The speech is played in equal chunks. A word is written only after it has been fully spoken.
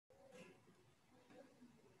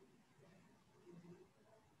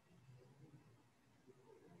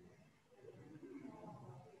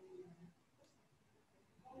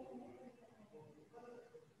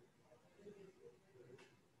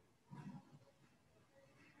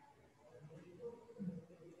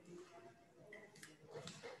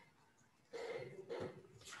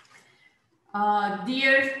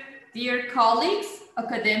Dear colleagues,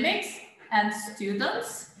 academics, and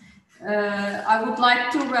students, I would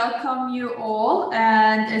like to welcome you all,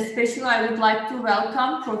 and especially I would like to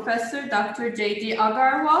welcome Professor Dr. J.D.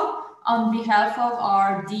 Agarwal on behalf of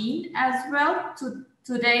our Dean as well.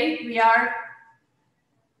 Today we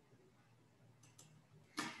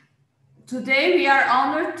are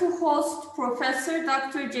honored to host Professor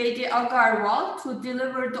Dr. J.D. Agarwal to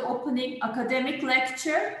deliver the opening academic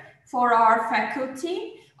lecture for our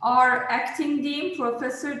faculty. Our acting dean,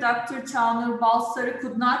 Professor Dr. Çağnur Balsarı,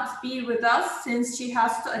 could not be with us since she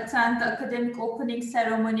has to attend the academic opening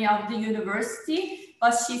ceremony of the university,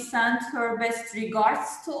 but she sent her best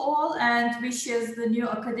regards to all and wishes the new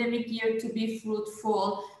academic year to be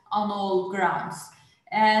fruitful on all grounds.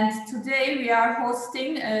 And today we are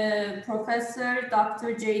hosting Professor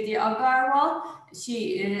Dr. J.D. Agarwal.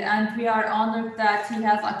 And we are honored that he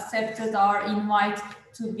has accepted our invite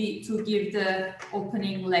to give the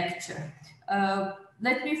opening lecture.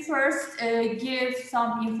 Let me first give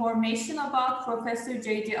some information about Professor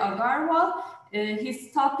J.D. Agarwal.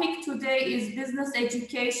 His topic today is business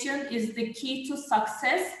education is the key to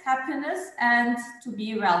success, happiness, and to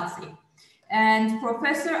be wealthy. And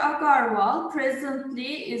Professor Agarwal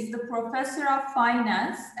presently is the Professor of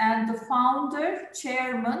Finance and the founder,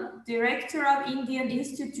 chairman, director of Indian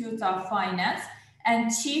Institute of Finance,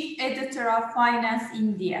 and chief editor of Finance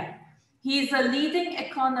India. He is a leading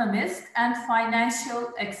economist and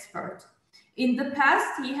financial expert. In the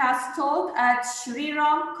past, he has taught at Shri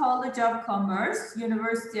Ram College of Commerce,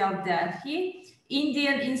 University of Delhi,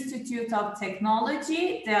 Indian Institute of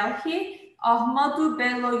Technology, Delhi, Ahmadu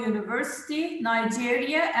Bello University,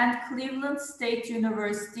 Nigeria, and Cleveland State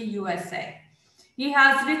University, USA. He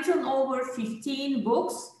has written over 15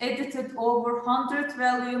 books, edited over 100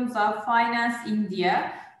 volumes of Finance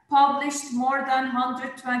India, published more than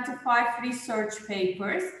 125 research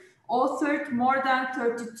papers, authored more than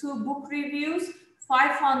 32 book reviews,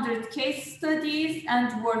 500 case studies,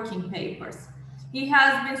 and working papers. He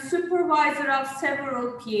has been supervisor of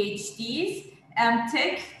several PhDs,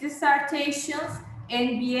 MTech dissertations,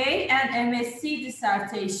 MBA and MSc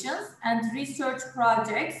dissertations, and research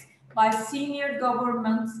projects by senior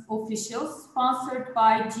government officials sponsored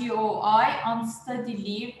by GOI on study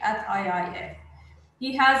leave at IIF.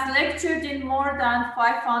 He has lectured in more than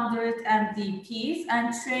 500 MDPs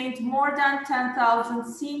and trained more than 10,000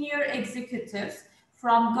 senior executives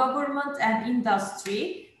from government and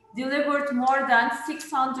industry, delivered more than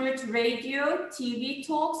 600 radio, TV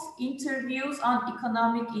talks, interviews on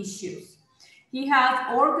economic issues. He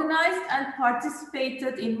has organized and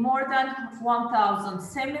participated in more than 1,000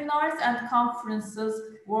 seminars and conferences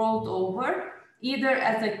world over, either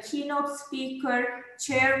as a keynote speaker,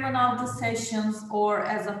 chairman of the sessions, or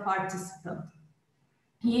as a participant.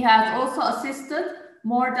 He has also assisted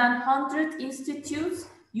more than 100 institutes,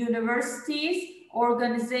 universities,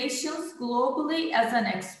 organizations globally as an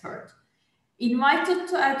expert. Invited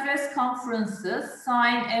to address conferences,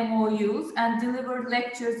 sign MOUs, and deliver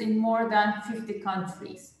lectures in more than 50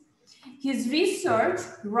 countries. His research,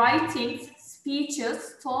 writings,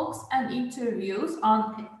 speeches, talks, and interviews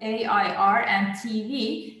on AIR and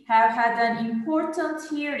TV have had an important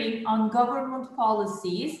hearing on government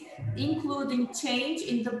policies, including change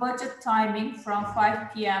in the budget timing from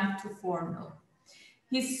 5 p.m. to 4 noon.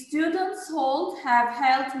 His students have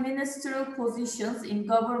held ministerial positions in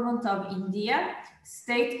government of India,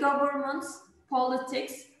 state governments,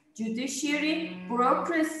 politics, judiciary,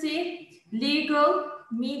 bureaucracy, legal,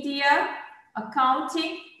 media,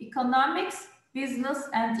 accounting, economics, business,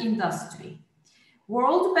 and industry.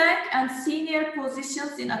 World Bank and senior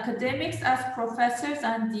positions in academics as professors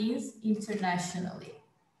and deans internationally.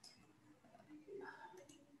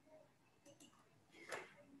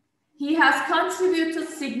 He has contributed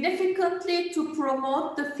significantly to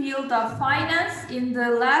promote the field of finance in the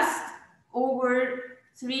last over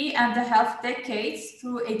 3.5 decades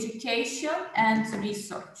through education and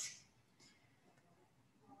research.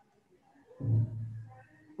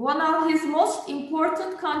 One of his most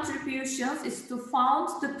important contributions is to found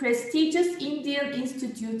the prestigious Indian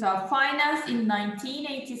Institute of Finance in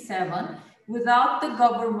 1987 without the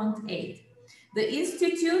government aid. The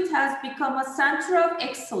institute has become a center of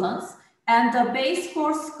excellence and a base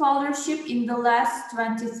for scholarship in the last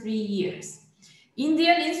 23 years.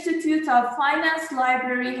 Indian Institute of Finance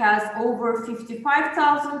Library has over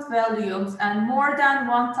 55,000 volumes and more than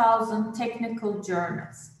 1,000 technical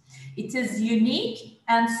journals. It is unique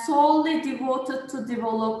and solely devoted to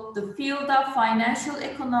develop the field of financial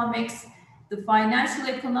economics,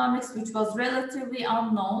 which was relatively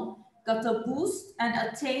unknown got a boost and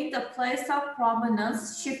attained a place of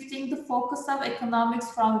prominence, shifting the focus of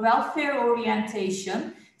economics from welfare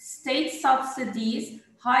orientation, state subsidies,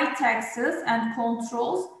 high taxes and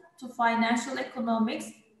controls to financial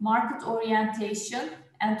economics, market orientation,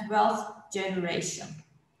 and wealth generation.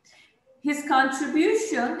 His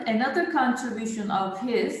contribution, another contribution of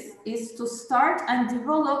his, is to start and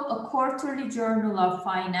develop a quarterly journal of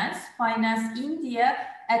finance, Finance India,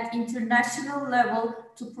 at international level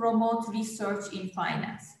to promote research in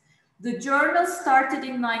finance. The journal, started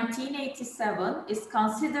in 1987, is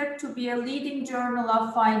considered to be a leading journal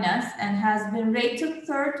of finance and has been rated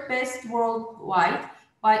third best worldwide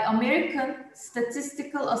by American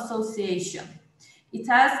Statistical Association. It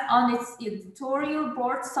has on its editorial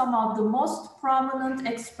board some of the most prominent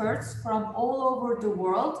experts from all over the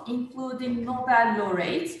world, including Nobel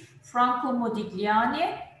laureates Franco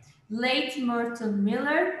Modigliani, late Merton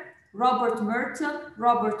Miller, Robert Merton,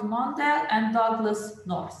 Robert Mundell, and Douglas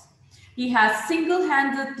North. He has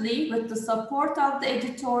single-handedly, with the support of the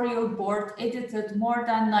editorial board, edited more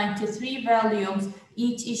than 93 volumes.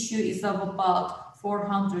 Each issue is of about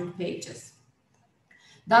 400 pages.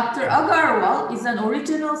 Dr. Agarwal is an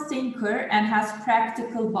original thinker and has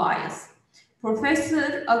practical bias.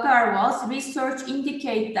 Professor Agarwal's research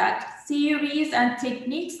indicate that theories and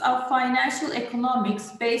techniques of financial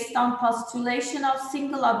economics based on postulation of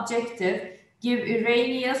single objective give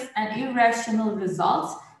erroneous and irrational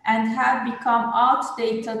results and have become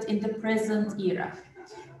outdated in the present era.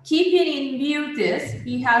 Keeping in view this,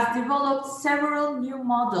 he has developed several new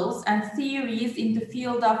models and theories in the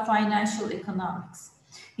field of financial economics.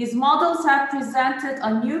 His models have presented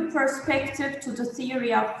a new perspective to the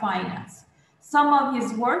theory of finance. Some of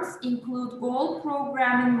his works include goal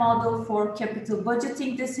programming model for capital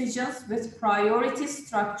budgeting decisions with priority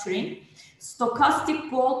structuring, stochastic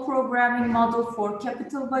goal programming model for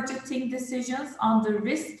capital budgeting decisions under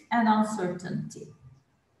risk and uncertainty,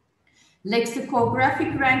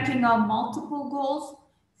 lexicographic ranking of multiple goals,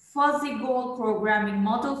 fuzzy goal programming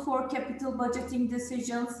model for capital budgeting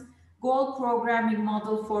decisions, goal programming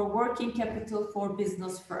model for working capital for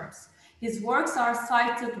business firms. His works are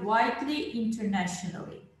cited widely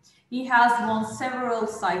internationally. He has won several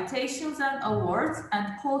citations and awards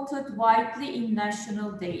and quoted widely in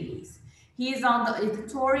national dailies. He is on the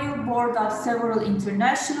editorial board of several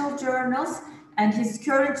international journals, and his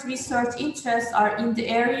current research interests are in the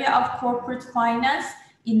area of corporate finance,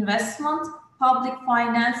 investment, public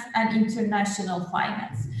finance, and international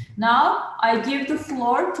finance. Now, I give the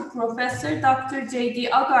floor to Professor Dr. J.D.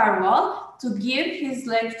 Agarwal to give his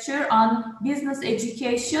lecture on business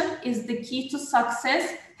education is the key to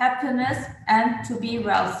success, happiness, and to be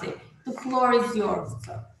wealthy. The floor is yours,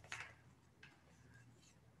 sir.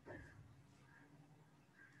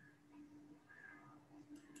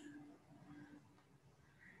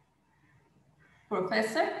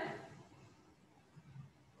 Professor?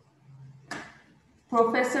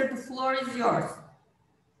 Professor, the floor is yours.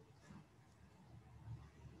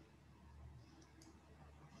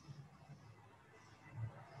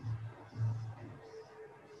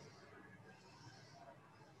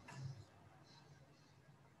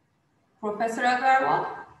 Professor Agarwal?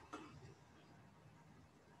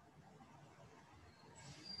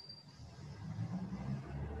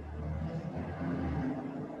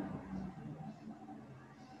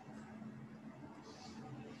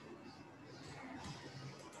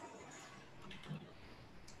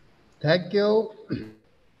 Thank you,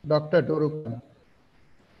 Dr. Turukan.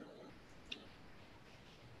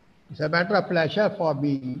 It's a matter of pleasure for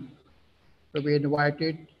me to be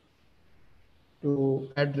invited to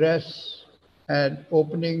address an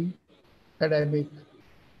opening academic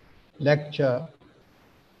lecture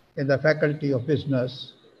in the Faculty of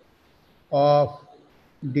Business of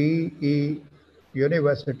DE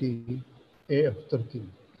University of Turkey.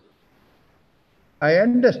 I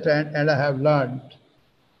understand and I have learned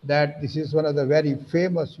that this is one of the very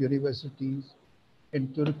famous universities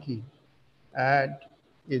in Turkey and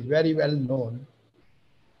is very well known.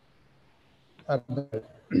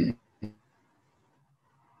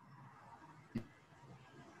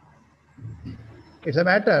 It's a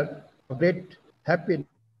matter of great happiness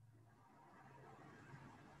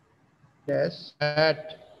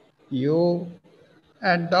that you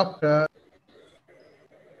and Dr.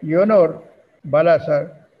 Yonor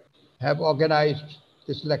Balasar have organized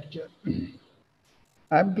this lecture.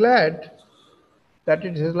 I'm glad that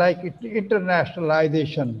it is like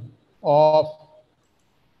internationalization of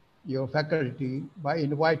your faculty by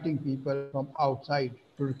inviting people from outside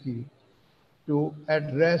Turkey to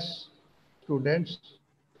address students,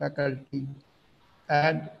 faculty,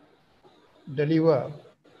 and deliver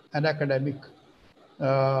an academic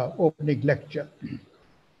opening lecture.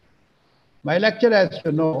 My lecture, as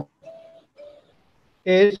you know,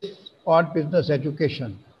 is on business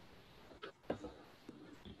education,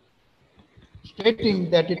 stating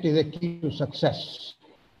that it is a key to success.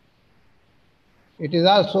 It is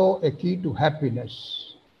also a key to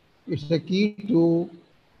happiness. It's a key to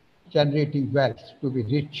generating wealth, to be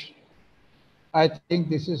rich. I think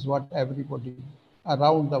this is what everybody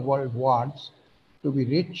around the world wants, to be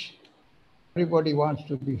rich. Everybody wants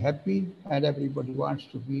to be happy and everybody wants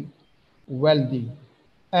to be wealthy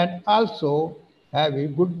and also have a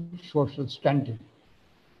good social standing.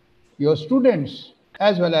 Your students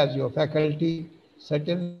as well as your faculty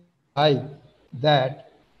certainly like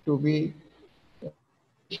that, to be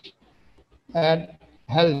rich and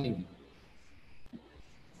healthy.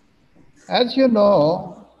 As you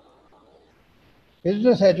know,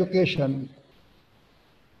 business education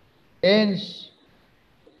trains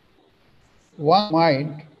one's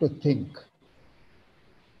mind to think,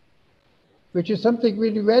 which is something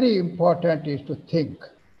really very important, is to think,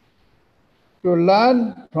 to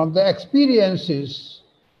learn from the experiences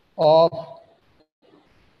of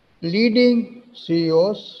leading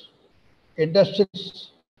CEOs,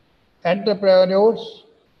 industries, entrepreneurs,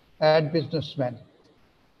 and businessmen.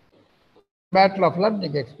 It's a matter of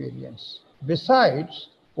learning experience. Besides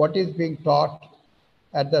what is being taught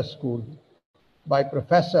at the school by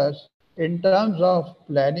professors in terms of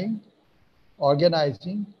planning,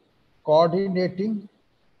 organizing, coordinating,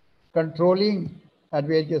 controlling, and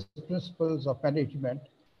various principles of management,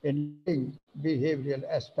 including behavioral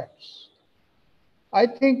aspects. I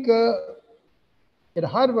think in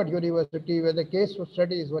Harvard University, where the case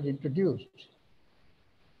studies were introduced,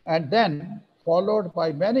 and then followed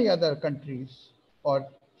by many other countries or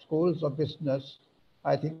schools of business,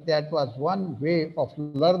 I think that was one way of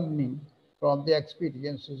learning from the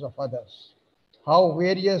experiences of others. How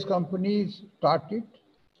various companies started,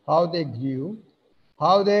 how they grew,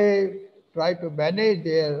 how they try to manage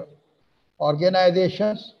their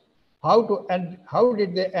organizations, how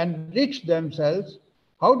did they enrich themselves,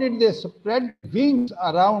 how did they spread wings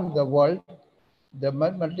around the world, the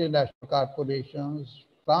multinational corporations,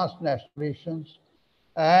 transnational corporations,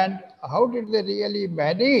 and how did they really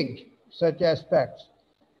manage such aspects,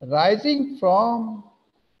 rising from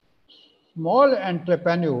small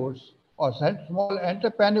entrepreneurs or small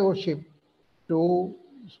entrepreneurship to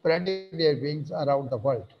spreading their wings around the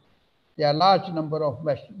world. There are a large number of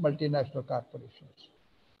multinational corporations.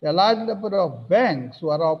 There are a large number of banks who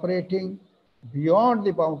are operating beyond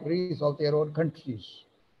the boundaries of their own countries.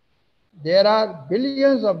 There are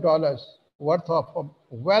billions of dollars worth of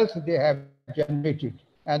wealth they have generated,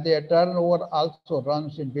 and their turnover also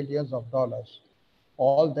runs in billions of dollars.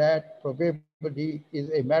 All that probably is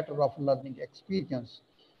a matter of learning experience.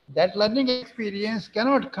 That learning experience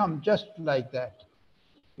cannot come just like that.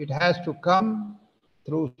 It has to come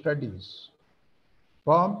through studies,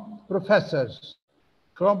 from professors,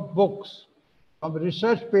 from books, from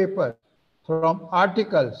research papers, from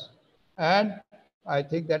articles. And I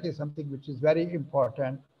think that is something which is very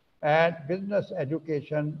important. And business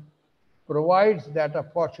education provides that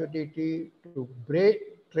opportunity to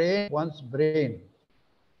train one's brain.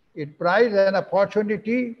 It provides an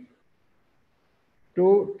opportunity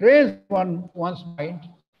to train one's mind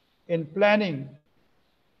in planning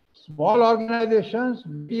small organizations,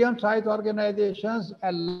 medium-sized organizations,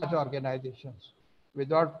 and large organizations.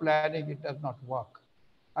 Without planning, it does not work.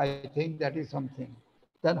 I think that is something.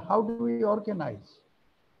 Then how do we organize?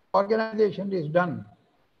 Organization is done.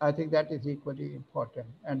 I think that is equally important.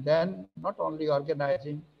 And then not only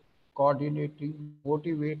organizing, coordinating,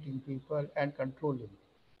 motivating people, and controlling.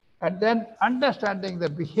 And then understanding the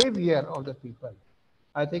behavior of the people.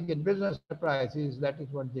 I think in business enterprises, that is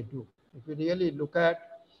what they do. If you really look at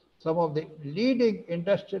some of the leading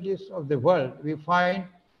industrialists of the world, we find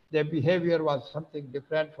their behavior was something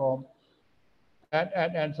different from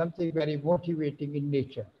and something very motivating in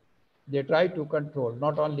nature. They try to control,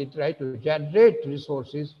 not only try to generate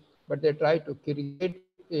resources, but they try to create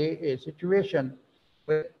a situation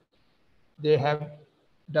where they have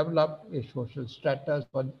developed a social status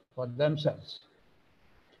for themselves.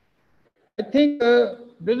 I think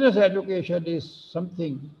business education is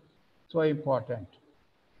something so important.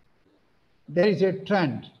 There is a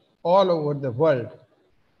trend all over the world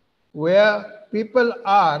where people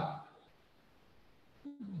are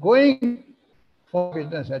going for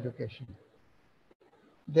business education.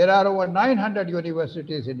 There are over 900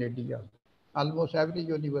 universities in India. Almost every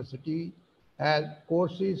university has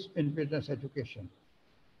courses in business education.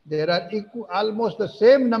 There are almost the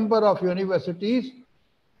same number of universities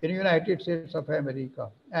In the United States of America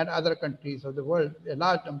and other countries of the world, a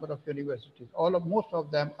large number of universities, most of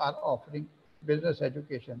them are offering business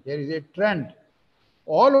education. There is a trend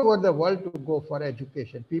all over the world to go for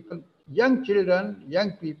education. People, young children,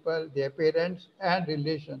 young people, their parents and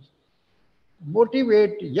relations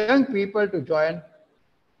motivate young people to join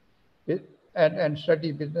and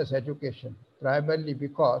study business education, primarily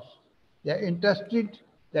because they are interested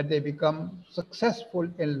that they become successful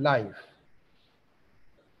in life.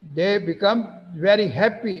 They become very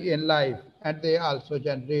happy in life, and they also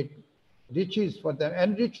generate riches for them,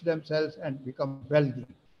 enrich themselves and become wealthy.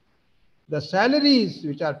 The salaries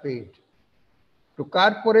which are paid to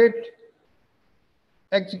corporate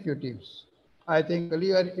executives, I think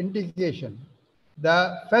clear indication.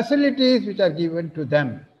 The facilities which are given to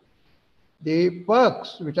them, the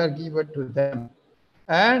perks which are given to them,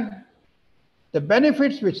 and the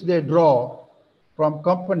benefits which they draw from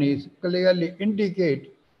companies clearly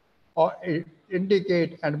indicate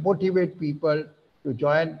and motivate people to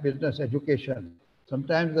join business education.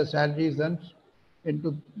 Sometimes the salaries runs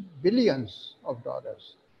into billions of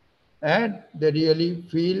dollars, and they really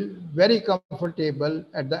feel very comfortable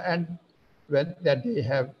at the end when that they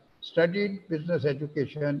have studied business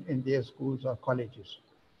education in their schools or colleges.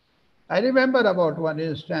 I remember about one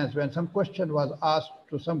instance when some question was asked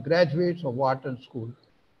to some graduates of Wharton School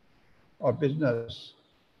of Business,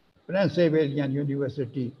 Pennsylvania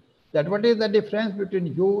University, that what is the difference between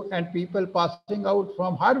you and people passing out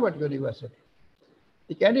from Harvard University?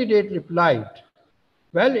 The candidate replied,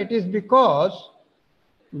 well, it is because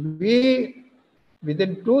we,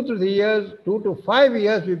 within 2 to 3 years, 2 to 5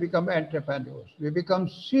 years, we become entrepreneurs. We become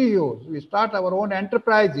CEOs. We start our own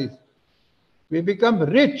enterprises. We become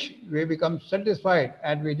rich. We become satisfied,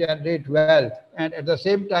 and we generate wealth. And at the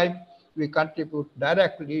same time, we contribute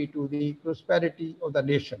directly to the prosperity of the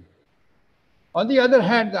nation. On the other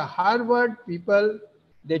hand, the Harvard people,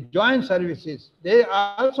 they join services. They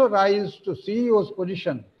also rise to CEO's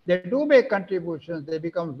position. They do make contributions. They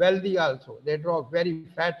become wealthy also. They draw very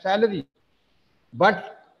fat salaries.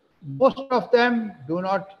 But most of them do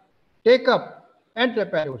not take up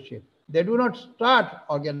entrepreneurship. They do not start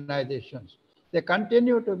organizations. They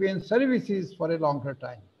continue to be in services for a longer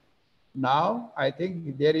time. Now, I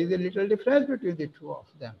think there is a little difference between the two of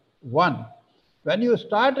them. One, when you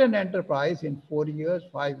start an enterprise in 4 years,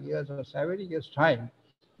 5 years, or 7 years' time,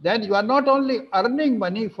 then you are not only earning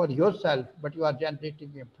money for yourself, but you are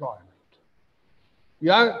generating employment.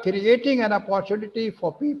 You are creating an opportunity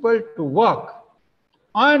for people to work,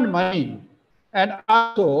 earn money, and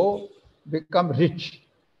also become rich.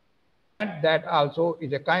 And that also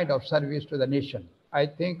is a kind of service to the nation. I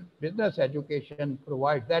think business education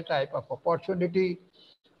provides that type of opportunity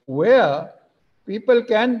where people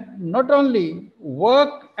can not only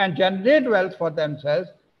work and generate wealth for themselves,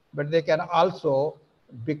 but they can also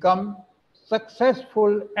become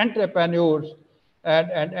successful entrepreneurs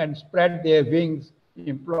and spread their wings,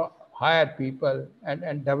 employ, hire people,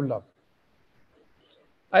 and develop.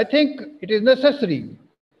 I think it is necessary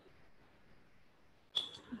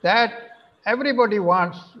that everybody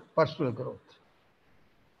wants personal growth.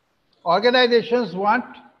 Organizations want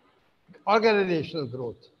organizational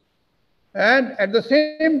growth. And at the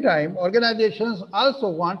same time, organizations also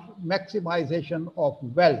want maximization of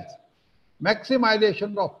wealth,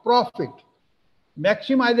 maximization of profit,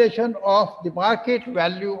 maximization of the market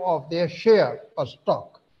value of their share or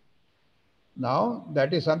stock. Now,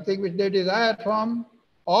 that is something which they desire from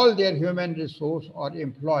all their human resource or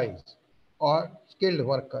employees or skilled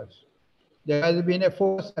workers. There has been a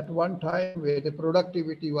focus at one time where the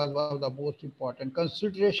productivity was one of the most important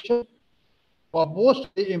considerations for most of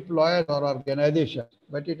the employers or organizations,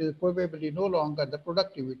 but it is probably no longer the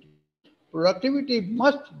productivity. Productivity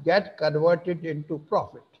must get converted into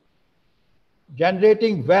profit,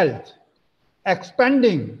 generating wealth,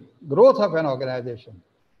 expanding growth of an organization.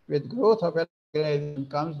 With growth of an organization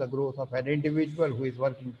comes the growth of an individual who is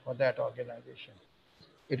working for that organization.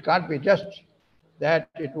 It can't be just that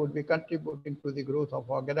it would be contributing to the growth of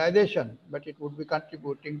organization, but it would be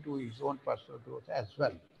contributing to his own personal growth as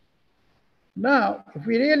well. Now, if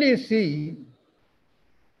we really see,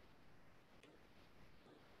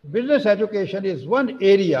 business education is one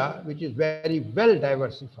area which is very well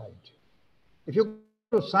diversified. If you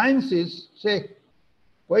go to sciences, say,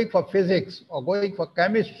 going for physics or going for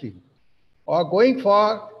chemistry or going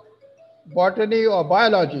for botany or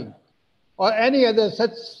biology or any other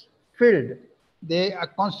such field, they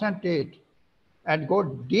concentrate and go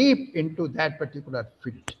deep into that particular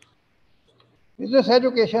field. Business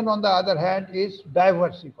education, on the other hand, is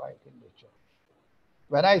diversified in nature.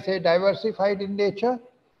 When I say diversified in nature,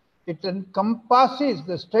 It encompasses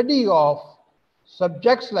the study of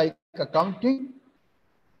subjects like accounting,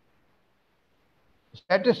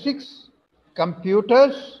 statistics,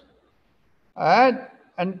 computers, and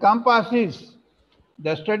encompasses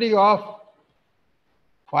the study of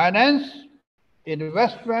finance,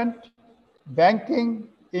 investment, banking,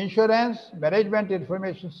 insurance, management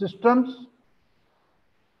information systems,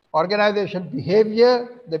 organization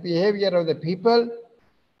behavior, the behavior of the people,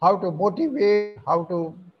 how to motivate, how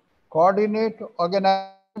to coordinate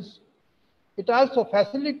organizations. It also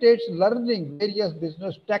facilitates learning various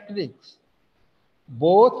business techniques,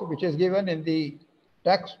 both which is given in the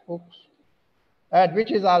textbooks and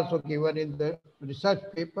which is also given in the research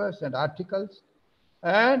papers and articles,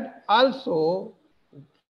 and also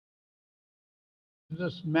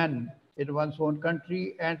businessmen in one's own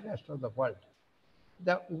country and rest of the world.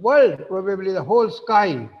 The world, probably the whole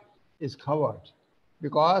sky is covered,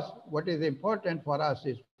 because what is important for us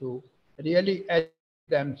is to really educate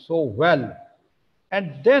them so well.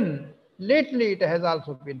 And then lately it has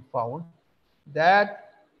also been found that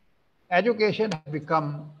education has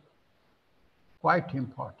become quite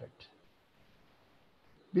important,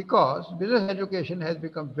 because business education has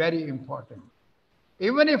become very important.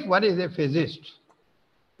 Even if one is a physicist,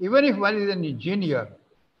 even if one is an engineer,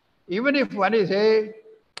 even if one is a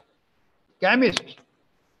chemist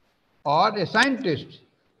or a scientist,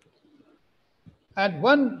 and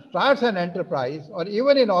one starts an enterprise, or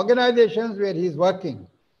even in organizations where he is working,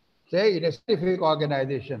 say in a scientific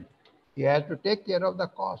organization, he has to take care of the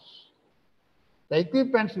costs, the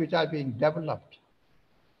equipments which are being developed,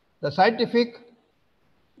 the scientific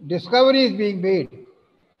discoveries being made.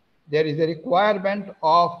 There is a requirement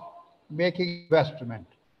of making investment,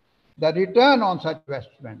 the return on such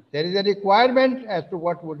investment. There is a requirement as to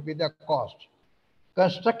what would be the cost.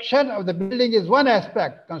 Construction of the building is one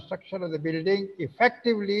aspect. Construction of the building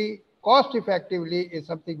effectively, cost effectively, is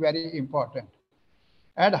something very important.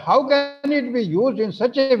 And how can it be used in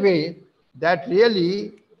such a way that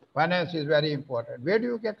really finance is very important? Where do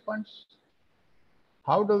you get funds?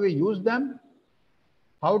 How do we use them?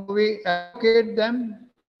 How do we allocate them?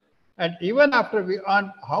 And even after we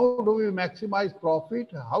earn, how do we maximize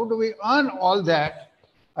profit? How do we earn all that?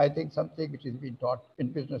 I think something which is being taught in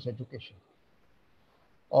business education.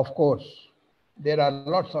 Of course, there are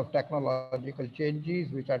lots of technological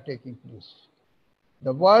changes which are taking place.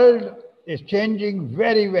 The world is changing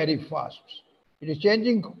very, very fast. It is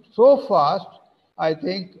changing so fast, I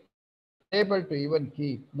think we are unable to even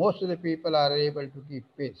keep. Most of the people are able to keep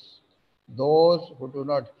pace. Those who do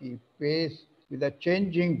not keep pace with a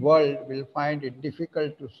changing world will find it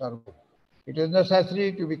difficult to survive. It is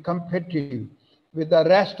necessary to be competitive with the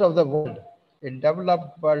rest of the world, in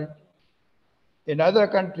developed world, in other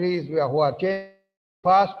countries who are changing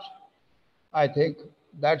fast. I think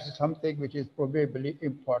that's something which is probably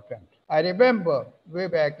important. I remember way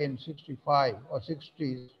back in 65 or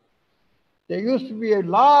 60s, there used to be a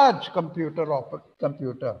large computer.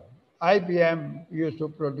 IBM used to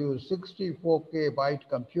produce 64K byte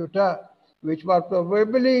computer, which was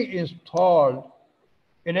probably installed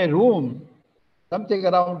in a room, something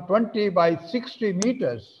around 20 by 60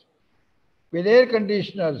 meters, with air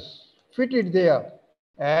conditioners fitted there,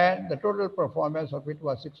 and the total performance of it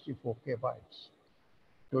was 64K bytes.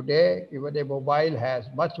 Today, even a mobile has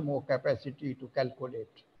much more capacity to calculate.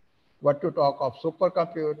 What to talk of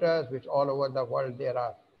supercomputers, which all over the world there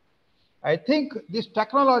are. I think this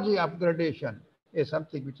technology upgradation is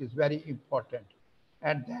something which is very important,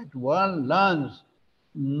 and that one learns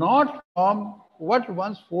not from what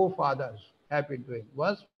one's forefathers have been doing,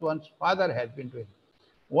 what one's father has been doing,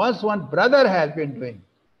 what one's brother has been doing,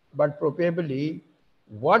 but probably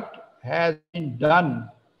what has been done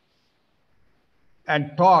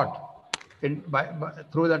and taught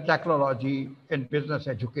through the technology in business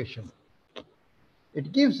education.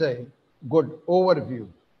 It gives a good overview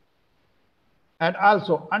and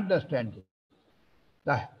also understanding.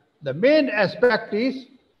 The main aspect is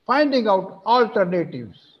finding out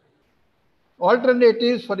alternatives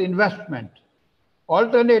for investment,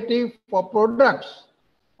 alternative for products,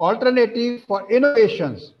 alternatives for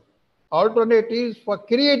innovations, alternatives for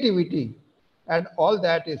creativity, and all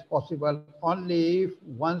that is possible only if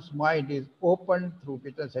one's mind is open through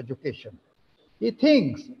business education. He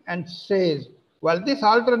thinks and says, well, this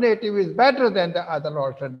alternative is better than the other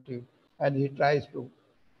alternative, and he tries to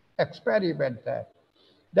experiment that.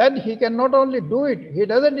 Then he can not only do it, he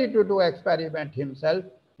doesn't need to do experiment himself,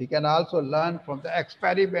 he can also learn from the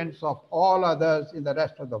experiments of all others in the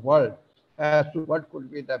rest of the world as to what could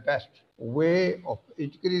be the best way of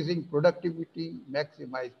increasing productivity,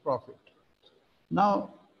 maximize profit. Now,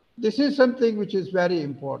 This is something which is very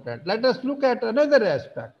important. Let us look at another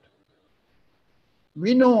aspect.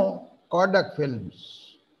 We know Kodak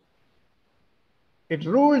films. It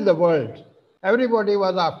ruled the world. Everybody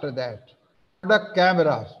was after that. Kodak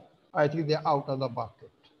cameras, I think they're out of the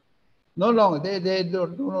market. No longer, they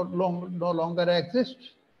no longer exist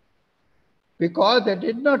because they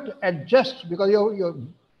did not adjust, because your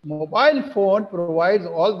mobile phone provides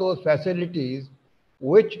all those facilities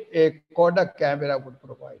which a Kodak camera would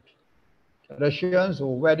provide. Russians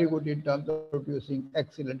were very good in terms of producing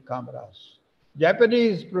excellent cameras.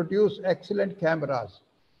 Japanese produce excellent cameras.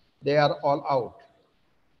 They are all out.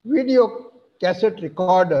 Video cassette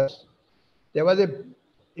recorders. There was in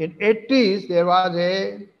 80s, there was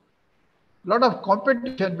a lot of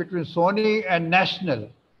competition between Sony and National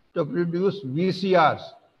to produce VCRs,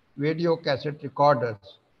 video cassette recorders.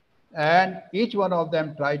 And each one of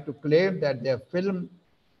them tried to claim that their film,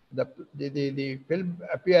 the film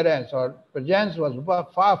appearance or presence was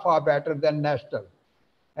far, far better than National.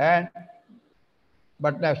 And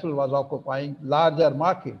but National was occupying larger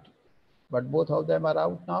market. But both of them are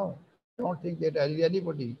out now. I don't think that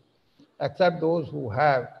anybody, except those who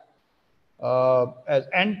have as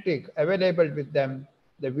antique available with them,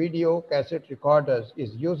 the video cassette recorders,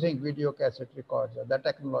 is using video cassette recorders. The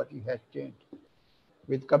technology has changed.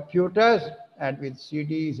 With computers and with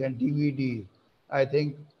CDs and DVDs, I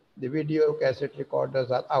think the video cassette recorders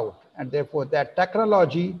are out. And therefore that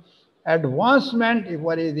technology advancement, if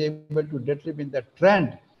one is able to determine the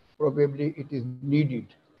trend, probably it is needed.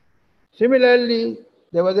 Similarly,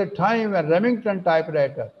 there was a time when Remington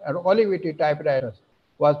typewriter and Olivetti typewriters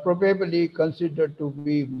was probably considered to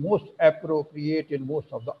be most appropriate in most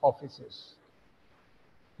of the offices.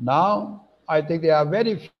 Now, I think there are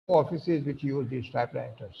very few offices which use these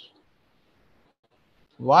typewriters.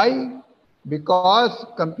 Why? Because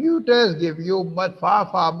computers give you far,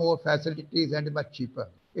 far more facilities and much cheaper.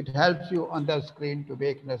 It helps you on the screen to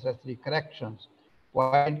make necessary corrections.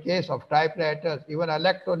 While in case of typewriters, even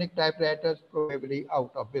electronic typewriters, probably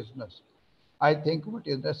out of business. I think what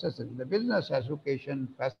is necessary, the business education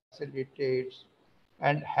facilitates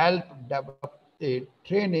and help develop a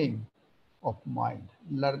training of mind,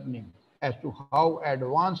 learning as to how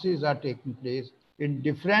advances are taking place in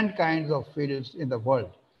different kinds of fields in the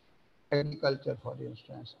world. Agriculture, for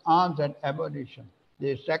instance, arms and ammunition,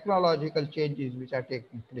 these technological changes which are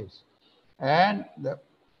taking place. And the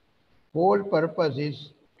whole purpose is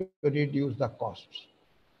to reduce the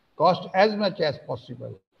cost as much as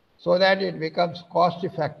possible, so that it becomes cost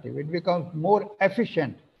effective, it becomes more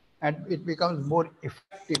efficient, and it becomes more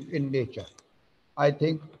effective in nature. I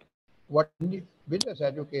think what business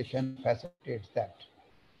education facilitates that.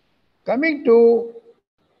 Coming to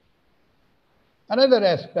another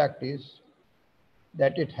aspect is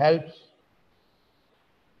that it helps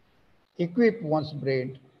equip one's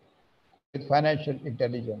brain with financial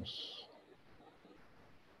intelligence,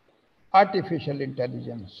 artificial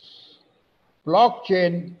intelligence,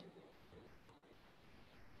 blockchain,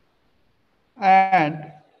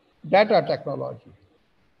 and data technology.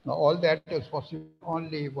 Now, all that is possible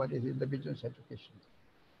only what is in the business education.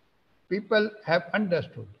 People have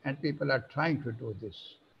understood and people are trying to do this.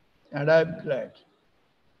 And I'm glad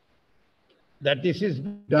that this is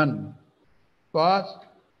done because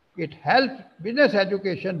it helps. Business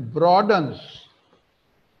education broadens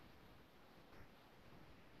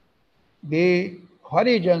the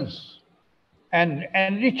horizons and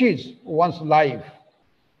enriches one's life.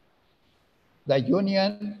 The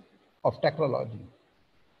union of technology,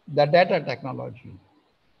 the data technology,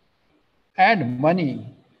 and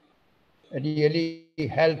money really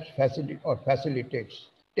helps facilitates.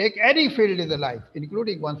 Take any field in the life,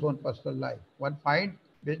 including one's own personal life. One finds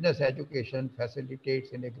business education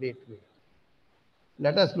facilitates in a great way.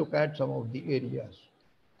 Let us look at some of the areas.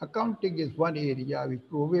 Accounting is one area which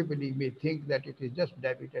probably may think that it is just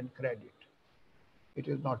debit and credit. It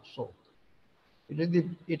is not so.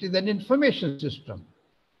 It is an information system.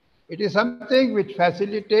 It is something which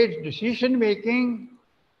facilitates decision making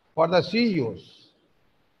for the CEOs.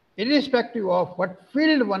 Irrespective of what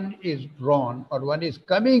field one is drawn or one is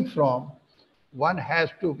coming from, one has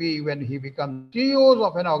to be, when he becomes CEOs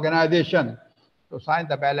of an organization, to sign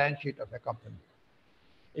the balance sheet of a company.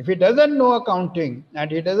 If he doesn't know accounting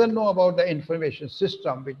and he doesn't know about the information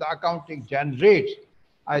system which the accounting generates,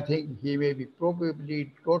 I think he may be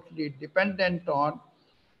probably totally dependent on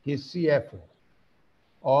his CFO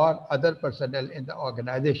or other personnel in the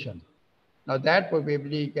organization. Now that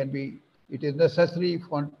probably can be, it is necessary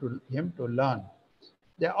for him to learn.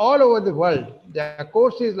 They're all over the world. There are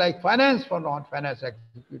courses like finance for non-finance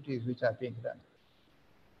executives which are being done.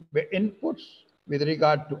 The inputs with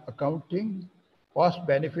regard to accounting,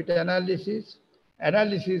 cost-benefit analysis,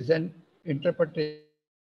 analysis and interpretation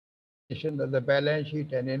of the balance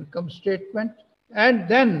sheet and income statement, and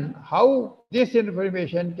then how this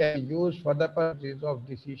information can be used for the purposes of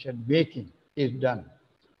decision making is done,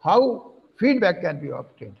 how feedback can be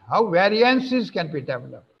obtained, how variances can be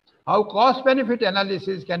developed, how cost-benefit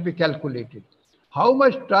analysis can be calculated, how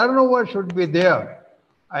much turnover should be there.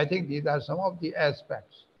 I think these are some of the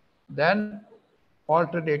aspects. Then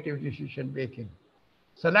alternative decision making,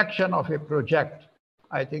 selection of a project.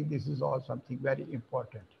 I think this is all something very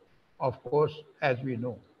important. Of course, as we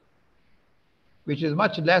know, which is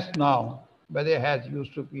much less now, but it has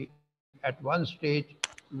used to be at one stage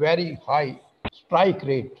very high strike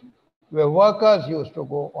rate, where workers used to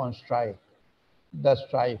go on strike. The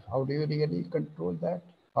strike, how do you really control that?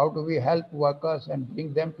 How do we help workers and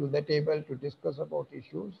bring them to the table to discuss about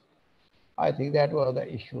issues? I think that were the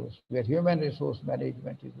issues where human resource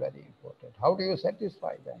management is very important. How do you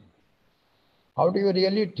satisfy them? How do you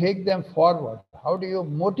really take them forward? How do you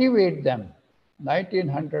motivate them?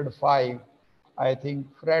 1905, I think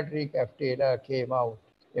Frederick F. Taylor came out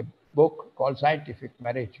a book called Scientific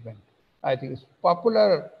Management. I think it's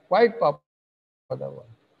popular, quite popular all over the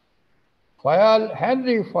world.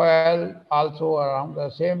 Henry Fayol, also around the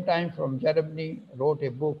same time from Germany, wrote a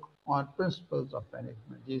book on principles of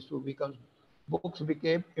management. These two books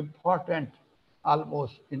became important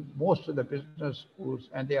almost in most of the business schools,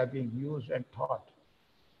 and they are being used and taught.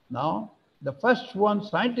 Now, the first one,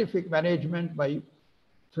 Scientific Management by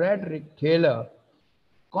Frederick Taylor,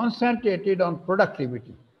 concentrated on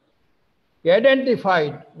productivity. He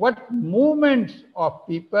identified what movements of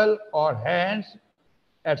people or hands,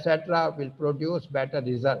 etc., will produce better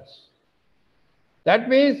results. That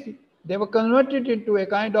means they were converted into a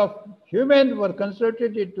kind of, humans were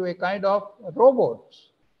converted into a kind of robots.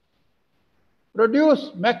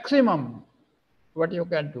 Produce maximum what you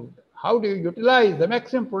can do. How do you utilize the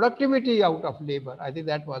maximum productivity out of labor? I think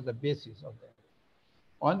that was the basis of that.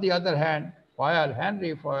 On the other hand,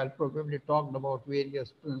 Henry Fayol probably talked about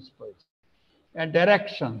various principles and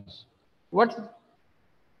directions. What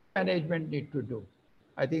management need to do?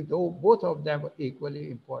 I think both of them are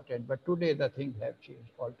equally important, but today the things have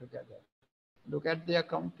changed altogether. Look at the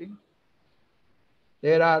accounting.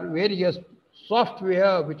 There are various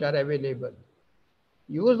software which are available.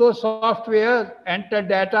 Use those software, enter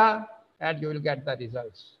data, and you will get the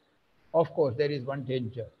results. Of course, there is one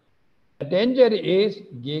danger. The danger is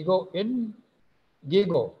GIGO in,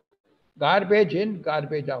 GIGO, garbage in,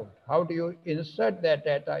 garbage out. How do you insert that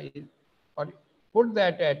data in, or put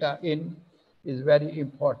that data in is very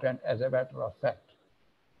important as a matter of fact.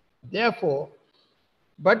 Therefore,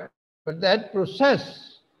 but that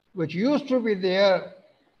process which used to be there,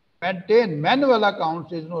 maintain manual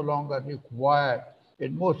accounts, is no longer required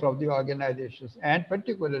in most of the organizations. And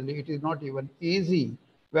particularly, it is not even easy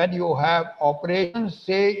when you have operations,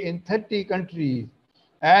 say, in 30 countries,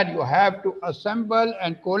 and you have to assemble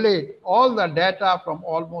and collate all the data from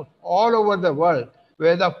almost all over the world,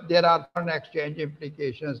 where there are foreign exchange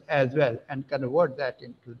implications as well, and convert that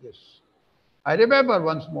into this. I remember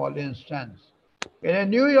one small instance. In a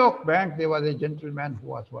New York bank, there was a gentleman who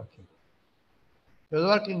was working. He was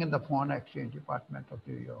working in the foreign exchange department of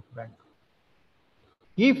New York Bank.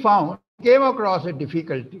 He came across a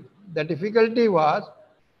difficulty. The difficulty was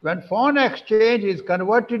when foreign exchange is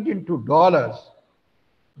converted into dollars,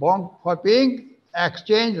 for paying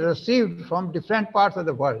exchange received from different parts of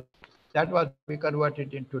the world, that was to be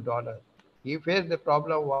converted into dollars. He faced the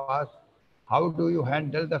problem was, how do you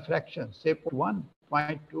handle the fractions, say 0.1,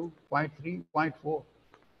 0.2, 0.3, 0.4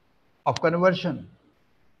 of conversion?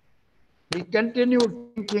 He continued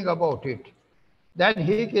thinking about it. Then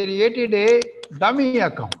he created a dummy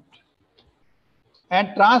account and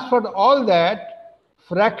transferred all that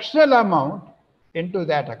fractional amount into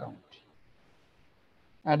that account.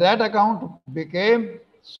 And that account became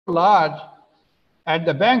so large, and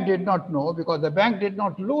the bank did not know, because the bank did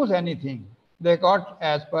not lose anything. They got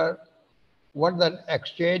as per what the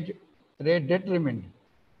exchange rate determined.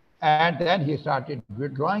 And then he started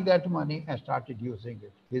withdrawing that money and started using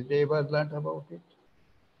it. His neighbors learned about it,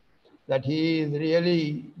 that he is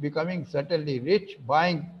really becoming certainly rich,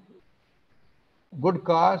 buying good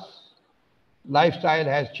cars, lifestyle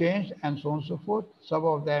has changed, and so on and so forth. Some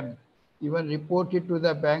of them even reported to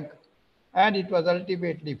the bank, and it was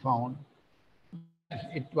ultimately found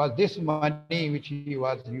that it was this money which he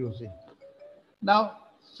was using. Now,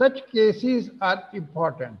 such cases are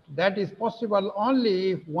important. That is possible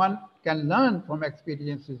only if one can learn from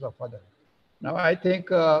experiences of others. Now, I think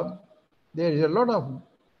there is a lot of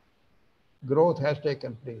growth has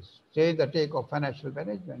taken place. Say the take of financial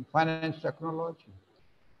management, finance technology,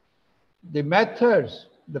 the methods,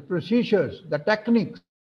 the procedures, the techniques,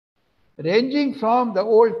 ranging from the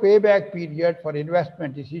old payback period for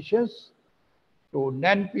investment decisions to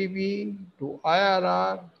NPV, to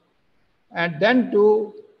IRR, and then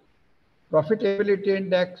to profitability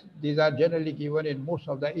index. These are generally given in most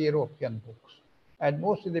of the European books. And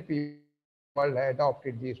most of the people in the world have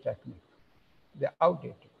adopted these techniques. They're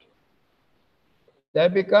outdated. They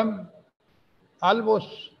become almost,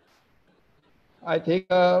 I think,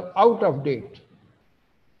 out of date.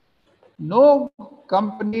 No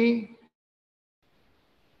company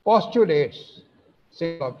postulates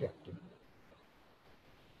single objective.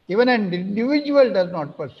 Even an individual does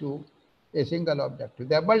not pursue a single objective.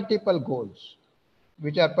 There are multiple goals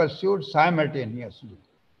which are pursued simultaneously.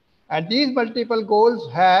 And these multiple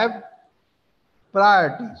goals have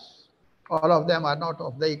priorities. All of them are not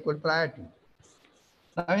of the equal priority.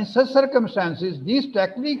 Now, in such circumstances, these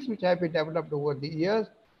techniques which have been developed over the years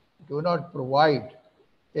do not provide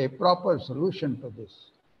a proper solution to this.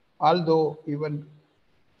 Although even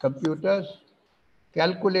computers,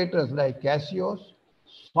 calculators like Casios,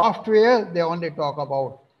 software, they only talk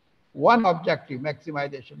about one objective,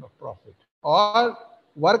 maximization of profit, or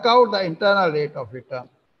work out the internal rate of return,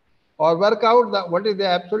 or work out what is the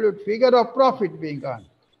absolute figure of profit being earned.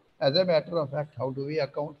 As a matter of fact, how do we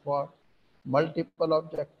account for multiple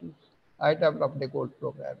objectives? I developed a goal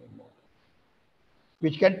programming model,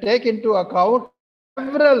 which can take into account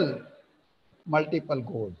several multiple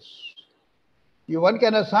goals. One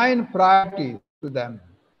can assign priorities to them.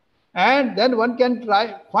 And then one can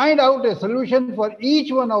find out a solution for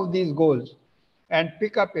each one of these goals and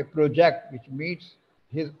pick up a project which meets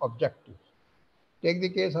his objectives. Take the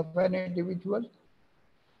case of an individual.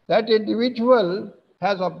 That individual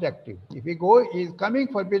has objective. If he is coming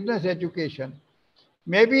for business education,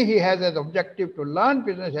 maybe he has an objective to learn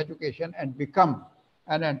business education and become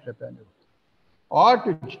an entrepreneur, or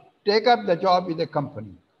to take up the job in a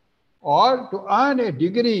company, or to earn a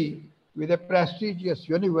degree with a prestigious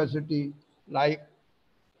university like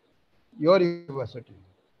your university.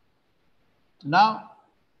 Now,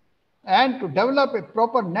 and to develop a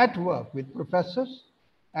proper network with professors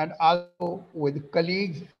and also with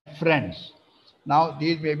colleagues and friends. Now,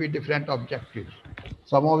 these may be different objectives.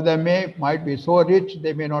 Some of them might be so rich,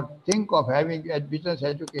 they may not think of having a business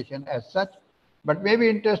education as such, but may be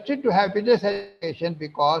interested to have business education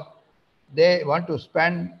because they want to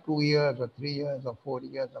spend 2 years or 3 years or 4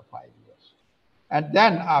 years or 5 years. And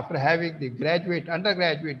then after having the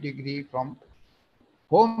undergraduate degree from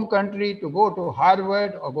home country, to go to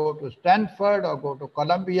Harvard or go to Stanford or go to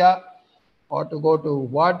Columbia or to go to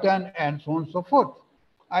Wharton and so on and so forth.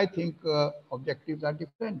 I think objectives are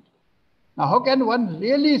different. Now, how can one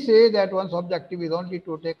really say that one's objective is only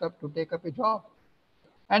to take up a job?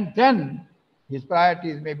 And then his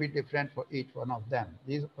priorities may be different for each one of them.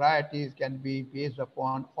 These priorities can be based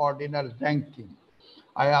upon ordinal ranking.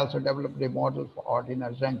 I also developed a model for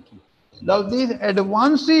ordinal ranking. Now, these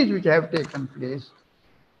advances which have taken place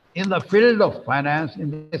in the field of finance,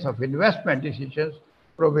 in the case of investment decisions,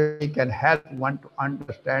 probably can help one to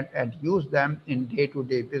understand and use them in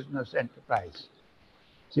day-to-day business enterprise.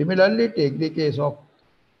 Similarly, take the case of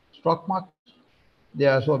stock market.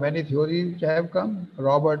 There are so many theories which have come.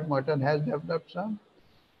 Robert Merton has developed some.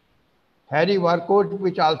 Harry Warkot,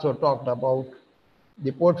 which also talked about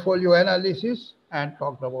the portfolio analysis and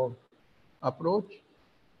talked about approach.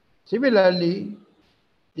 Similarly,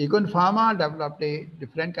 Egon Pharma developed a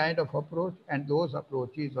different kind of approach, and those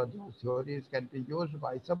approaches or those theories can be used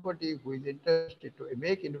by somebody who is interested to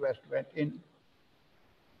make investment in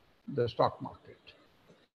the stock market.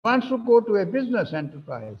 If he wants to go to a business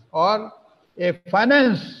enterprise or a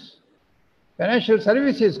financial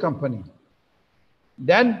services company,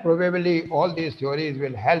 then probably all these theories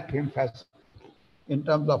will help him in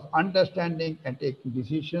terms of understanding and taking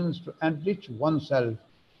decisions to enrich oneself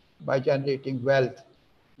by generating wealth,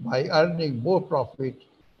 by earning more profit,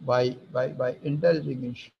 by indulging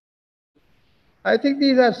in. I think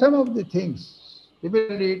these are some of the things.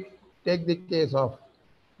 Similarly, take the case of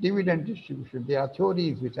dividend distribution. There are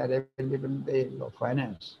theories which are available in the area of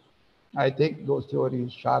finance. I think those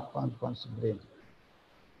theories sharpen one's brain.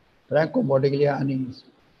 Franco Modigliani's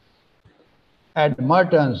and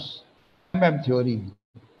Merton's theory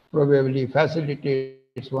probably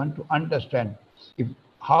facilitates one to understand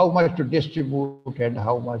how much to distribute and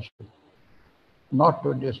how much not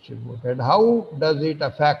to distribute, and how does it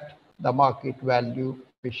affect the market value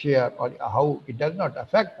of a share, or how it does not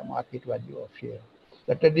affect the market value of share.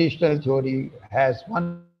 The traditional theory has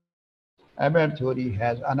one MM theory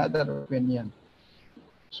has another opinion.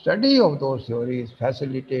 Study of those theories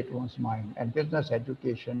facilitate one's mind, and business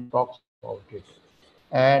education talks about it.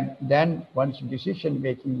 And then one's decision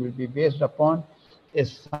making will be based upon a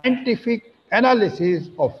scientific analysis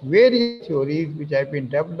of various theories which have been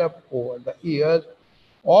developed over the years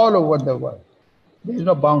all over the world. There is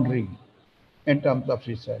no boundary in terms of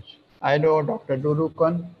research. I know Dr.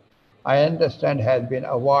 Durukan, I understand, has been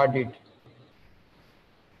awarded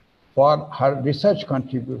for her research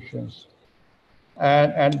contributions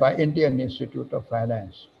and by Indian Institute of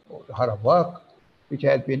Finance. Her work, which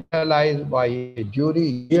has been analyzed by a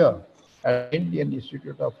jury here at the Indian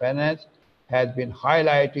Institute of Finance, has been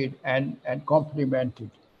highlighted and complimented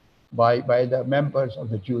by the members of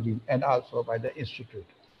the jury and also by the institute.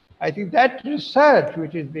 I think that research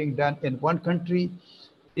which is being done in one country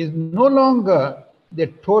is no longer the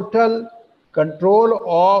total control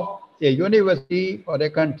of a university or a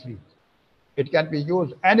country. It can be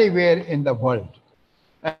used anywhere in the world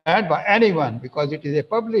and by anyone because it is a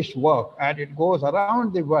published work and it goes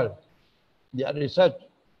around the world. There are research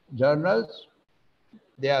journals,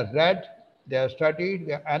 they are read, they are studied,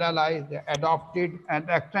 they are analyzed, they are adopted, and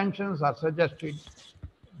extensions are suggested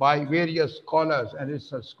by various scholars and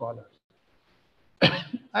research scholars.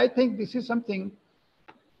 I think this is something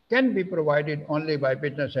can be provided only by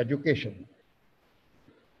business education.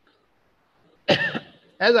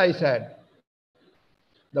 As I said,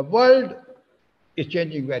 the world is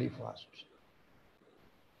changing very fast.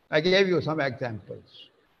 I gave you some examples.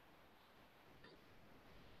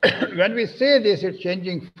 When we say this, it's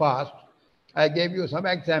changing fast, I gave you some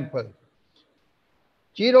examples.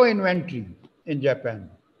 Zero inventory in Japan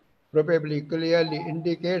probably clearly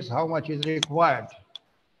indicates how much is required.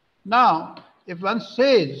 Now, if one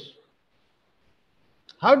says,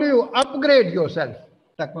 how do you upgrade yourself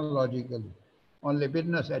technologically? Only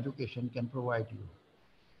business education can provide you.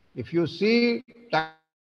 If you see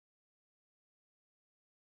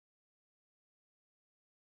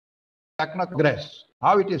progress,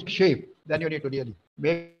 how it is shaped, then you need to really,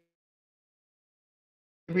 maybe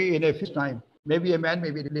in a few time, maybe a man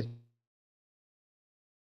may be replaced.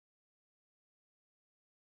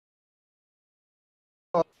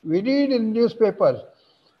 We read in newspapers,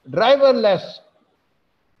 driverless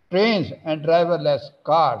trains and driverless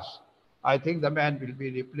cars. I think the man will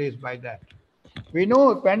be replaced by that. We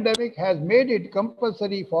know pandemic has made it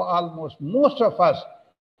compulsory for almost most of us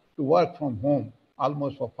to work from home,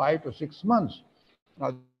 almost for 5 to 6 months.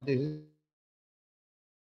 Now this is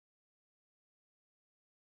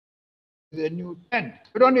a new trend.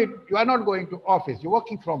 You are not going to office, you're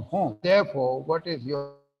working from home. Therefore, what is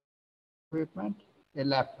your equipment? A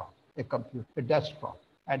laptop, a computer, a desktop,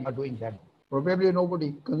 and you are doing that. Probably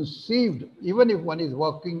nobody conceived, even if one is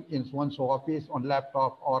working in one's office on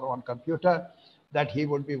laptop or on computer, that he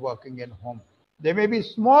would be working in home. There may be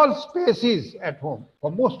small spaces at home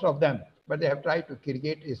for most of them, but they have tried to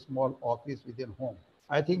create a small office within home.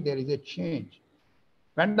 I think there is a change.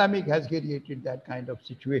 Pandemic has created that kind of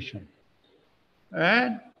situation.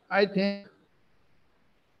 And I think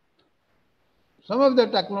some of the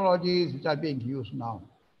technologies which are being used now,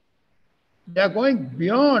 they are going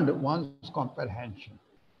beyond one's comprehension.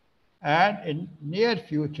 And in near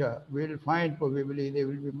future, we will find probably there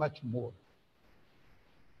will be much more.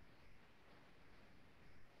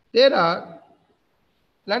 Let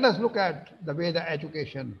us look at the way the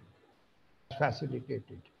education is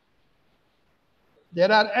facilitated.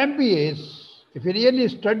 There are MBAs, if you really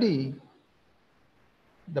study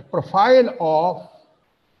the profile of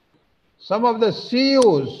some of the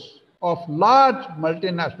CEOs of large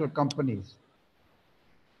multinational companies,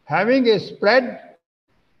 having a spread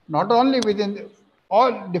not only within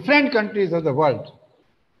all different countries of the world,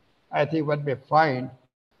 I think one may find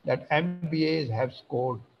that MBAs have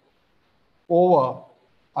scored over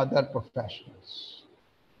other professionals.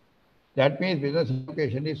 That means business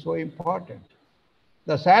education is so important.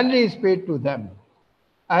 The salary is paid to them.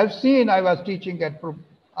 I was teaching at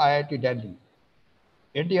IIT Delhi,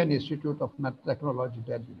 Indian Institute of Technology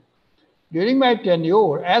Delhi. During my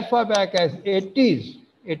tenure, as far back as 80s,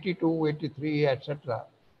 82, 83, etc.,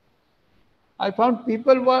 I found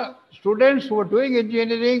students who were doing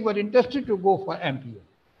engineering were interested to go for MBA.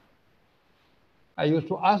 I used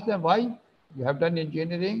to ask them, why? You have done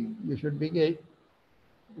engineering, you should be a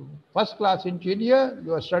first-class engineer,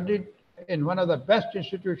 you have studied in one of the best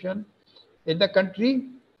institutions in the country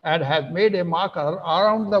and have made a mark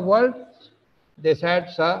around the world. They said,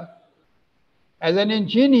 sir, as an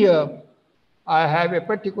engineer, I have a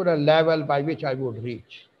particular level by which I would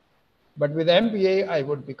reach. But with MBA, I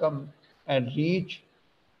would become and reach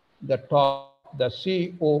the top the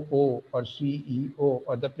COO or CEO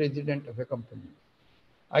or the president of a company.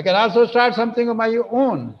 I can also start something of my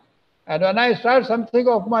own. And when I start something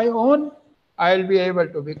of my own, I'll be able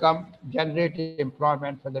to generating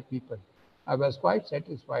employment for the people. I was quite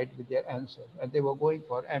satisfied with their answer, and they were going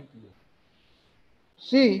for MBA.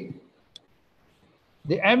 See,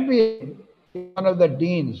 the MBA is one of the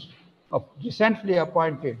deans of recently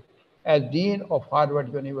appointed as Dean of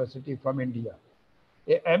Harvard University from India.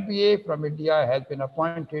 A MBA from India has been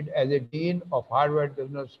appointed as a Dean of Harvard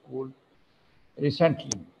Business School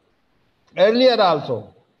recently. Earlier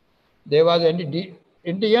also, there was an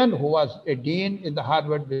Indian who was a Dean in the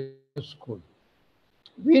Harvard Business School.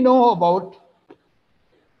 We know about,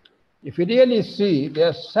 if you really see, there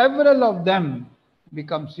are several of them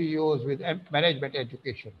become CEOs with management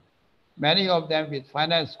education, many of them with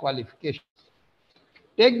finance qualifications.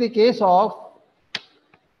 Take the case of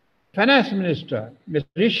Finance Minister, Mr.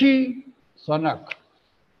 Rishi Sunak.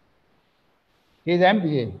 He is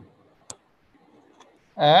MBA,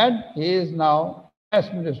 and he is now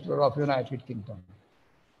Finance Minister of United Kingdom.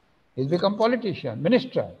 He's become politician,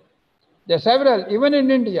 minister. There are several, even in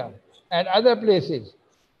India and other places,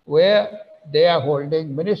 where they are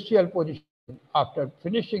holding ministerial positions after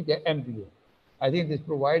finishing their MBA. I think this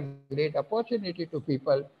provides great opportunity to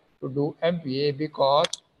people to do MBA because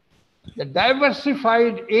the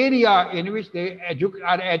diversified area in which they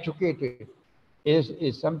are educated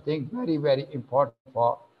is something very, very important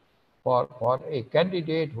for a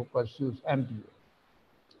candidate who pursues MBA.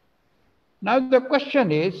 Now the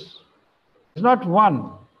question is not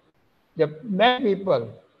one. There are many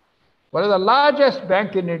people. One of the largest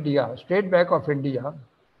bank in India, State Bank of India,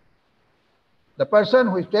 the person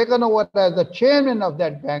who is taken over as the chairman of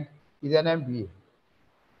that bank is an MBA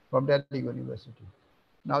from Delhi University.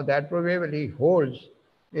 Now that probably holds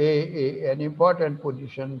an important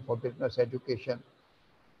position for business education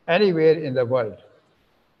anywhere in the world.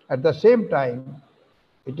 At the same time,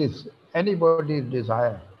 it is anybody's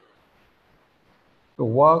desire to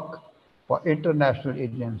work for international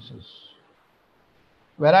agencies.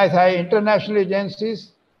 When I say international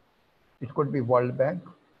agencies, it could be World Bank,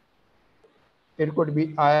 it could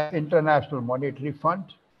be International Monetary Fund,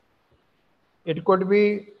 it could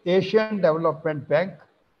be Asian Development Bank,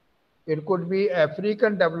 it could be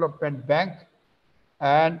African Development Bank,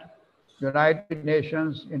 and United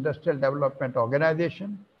Nations Industrial Development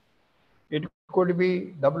Organization. It could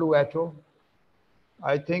be WHO.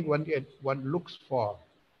 I think one looks for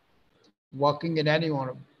working in any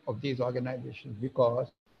one of these organizations because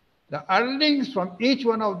the earnings from each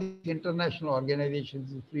one of these international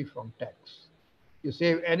organizations is free from tax. You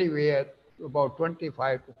save anywhere about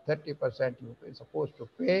 25 to 30% you're supposed to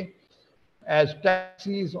pay as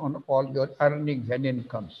taxes on all your earnings and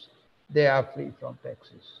incomes. They are free from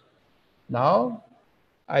taxes. Now,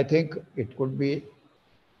 I think it could be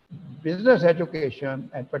business education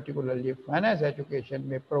and particularly finance education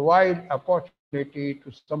may provide opportunity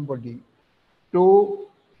to somebody to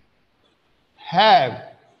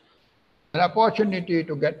have an opportunity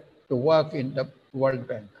to get to work in the World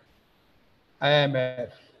Bank, IMF,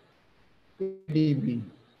 ADB,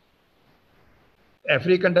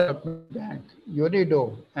 African Development Bank,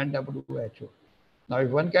 UNIDO, and WHO. Now, if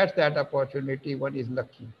one gets that opportunity, one is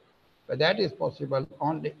lucky. But that is possible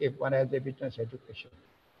only if one has a business education.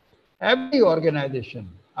 Every organization,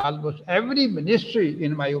 almost every ministry,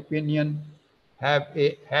 in my opinion, has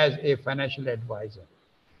a financial advisor.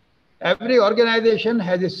 Every organization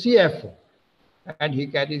has a CFO, and he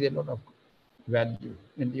carries a lot of value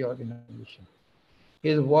in the organization.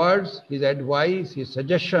 His words, his advice, his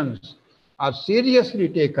suggestions are seriously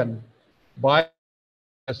taken by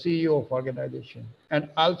the CEO of organization and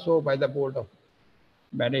also by the board of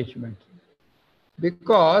management,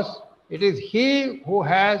 because it is he who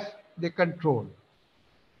has the control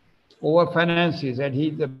over finances and he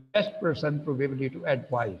is the best person probably to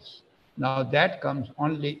advise. Now that comes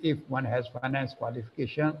only if one has finance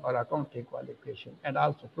qualification or accounting qualification and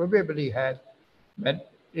also probably has an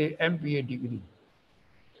MBA degree.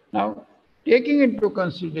 Now, taking into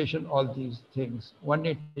consideration all these things, one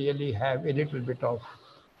need to really have a little bit of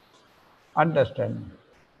understanding.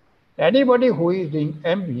 Anybody who is doing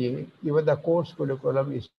MBA, even the course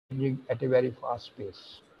curriculum is changing at a very fast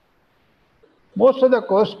pace. Most of the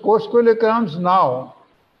course curriculums now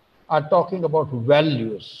are talking about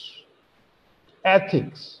values,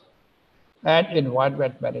 ethics, and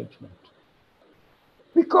environment management.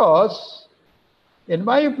 Because, in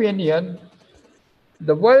my opinion,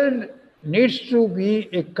 the world needs to be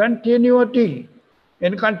a continuity.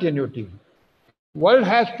 World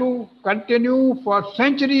has to continue for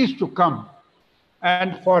centuries to come.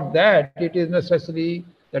 And for that, it is necessary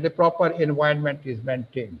that a proper environment is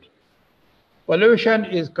maintained. Pollution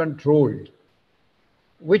is controlled,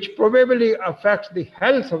 which probably affects the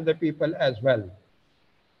health of the people as well.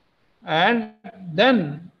 And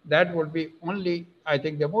then that would be only, I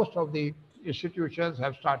think, the most of the institutions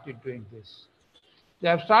have started doing this. They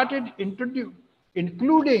have started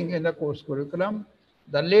including in the course curriculum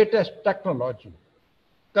the latest technology,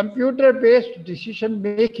 computer-based decision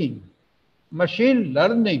making, machine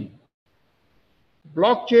learning,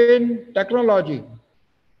 blockchain technology,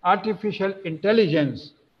 artificial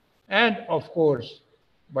intelligence, and of course,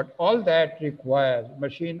 but all that requires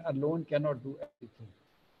machine alone cannot do everything.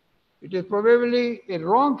 It is probably a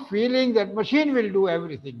wrong feeling that machine will do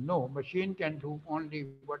everything. No, machine can do only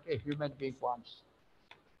what a human being wants.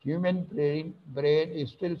 Human brain is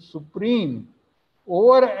still supreme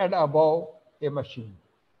over and above a machine.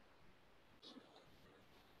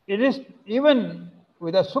 It is even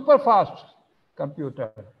with a super fast computer.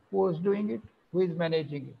 Who is doing it? Who is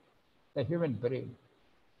managing it? The human brain.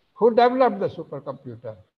 Who developed the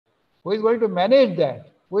supercomputer? Who is going to manage that?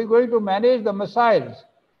 Who is going to manage the missiles?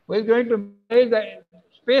 Who is going to manage the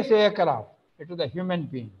space aircraft? It is the human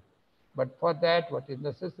being. But for that, what is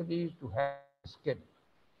necessary is to have a skill.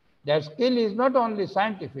 That skill is not only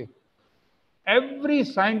scientific. Every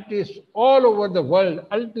scientist all over the world,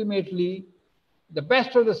 ultimately, the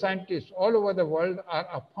best of the scientists all over the world are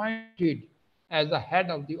appointed as the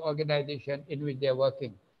head of the organization in which they are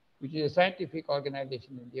working, which is a scientific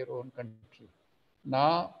organization in their own country.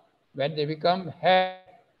 Now, when they become head,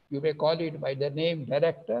 you may call it by the name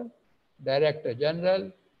director, director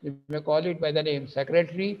general, you may call it by the name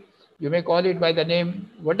secretary, you may call it by the name,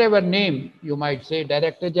 whatever name you might say,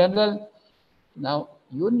 director general. Now,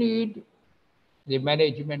 you need the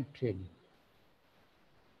management training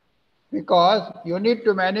because you need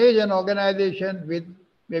to manage an organization with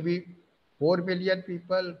maybe 4 million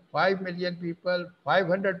people, 5 million people,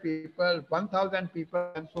 500 people, 1,000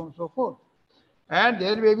 people, and so on and so forth. And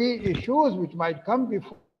there may be issues which might come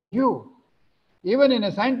before you, even in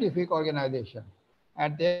a scientific organization.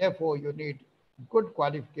 And therefore, you need good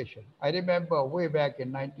qualification. I remember way back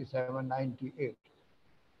in 97, 98,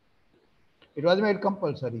 it was made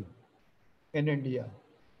compulsory in India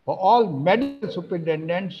for all medical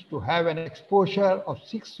superintendents to have an exposure of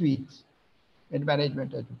 6 weeks in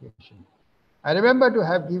management education. I remember to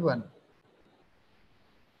have given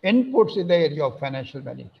inputs in the area of financial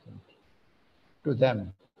management to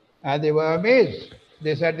them. And they were amazed.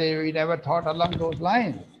 They said we never thought along those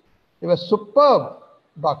lines. They were superb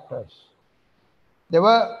doctors. They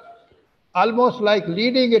were almost like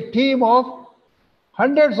leading a team of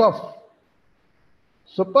hundreds of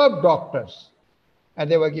superb doctors. And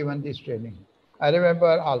they were given this training. I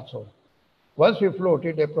remember also, once we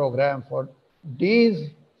floated a program for deans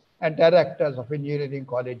and directors of engineering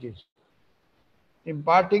colleges,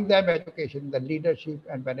 imparting them education, the leadership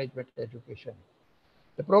and management education.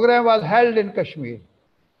 The program was held in Kashmir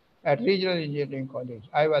at Regional Engineering College.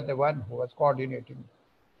 I was the one who was coordinating.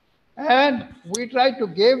 And we tried to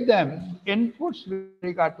give them inputs with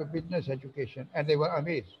regard to business education, and they were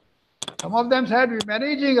amazed. Some of them said, we're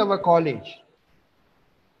managing our college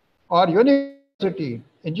or university,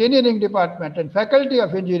 engineering department, and faculty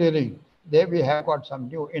of engineering. There we have got some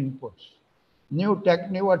new inputs,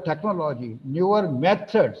 newer technology, newer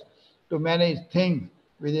methods to manage things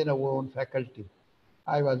within our own faculty.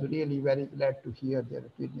 I was really very glad to hear their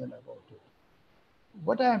opinion about it.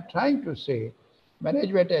 What I am trying to say,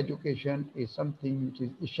 management education is something which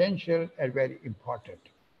is essential and very important.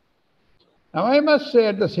 Now, I must say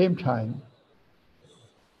at the same time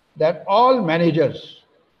that all managers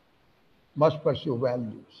must pursue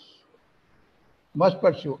values, must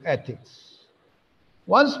pursue ethics.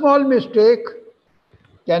 One small mistake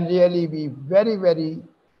can really be very, very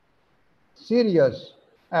serious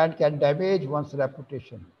and can damage one's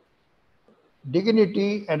reputation.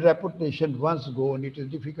 Dignity and reputation once gone, it is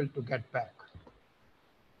difficult to get back.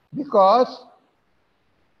 Because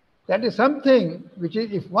that is something which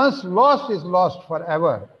is, if once lost is lost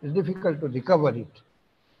forever, it's difficult to recover it.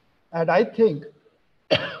 And I think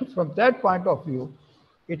from that point of view,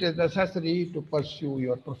 it is necessary to pursue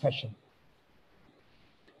your profession,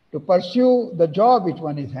 to pursue the job which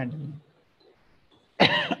one is handling,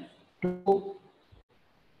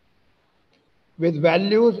 with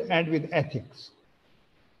values and with ethics.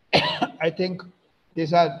 I think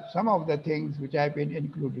these are some of the things which have been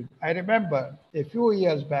included. I remember a few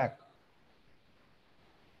years back,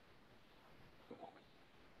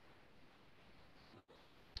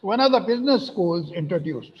 one of the business schools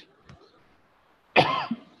introduced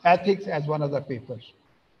ethics as one of the papers.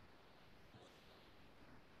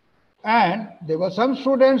 And there were some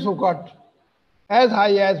students who got as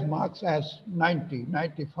high as marks as 90,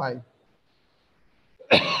 95.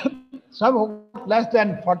 Some who got less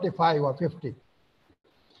than 45 or 50.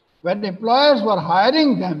 When employers were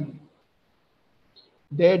hiring them,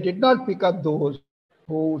 they did not pick up those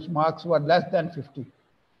whose marks were less than 50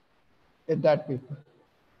 in that paper.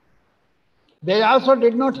 They also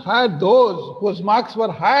did not hire those whose marks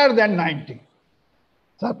were higher than 90.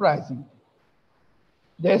 Surprising.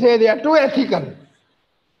 They say they are too ethical,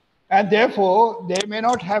 and therefore they may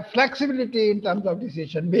not have flexibility in terms of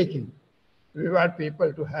decision making. We want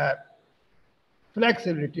people to have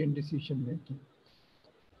flexibility in decision making.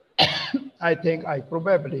 I think I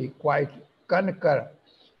probably quite concur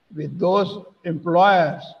with those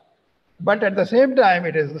employers, but at the same time,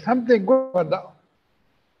 it is something good for the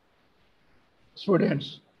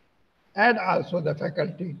students and also the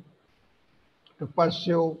faculty to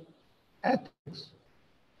pursue ethics,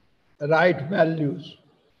 right values,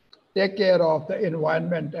 take care of the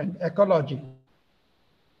environment and ecology,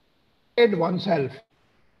 aid oneself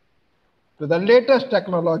to the latest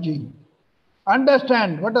technology,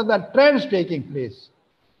 understand what are the trends taking place,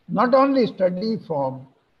 not only study from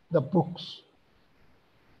the books.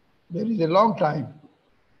 There is a long time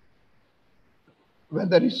when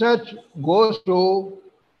the research goes to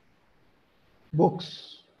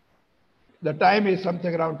books. The time is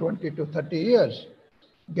something around 20 to 30 years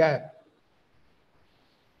gap.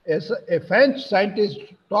 As a French scientist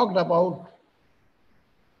talked about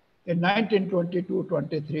in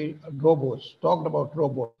 1922-23 robots, talked about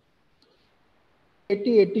robots.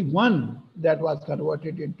 1981 that was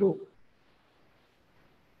converted into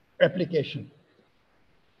application.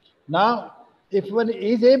 Now, if one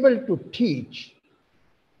is able to teach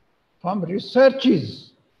from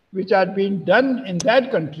researches which are being done in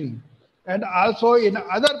that country and also in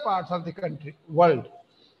other parts of the country, world,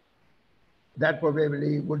 that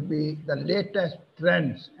probably would be the latest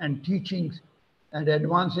trends and teachings and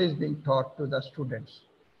advances being taught to the students.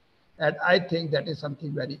 And I think that is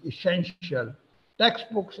something very essential.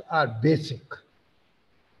 Textbooks are basic,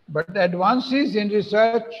 but advances in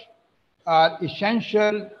research are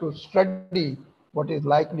essential to study what is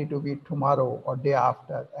likely to be tomorrow or day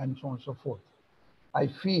after, and so on and so forth. I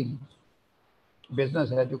feel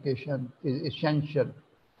business education is essential.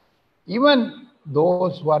 Even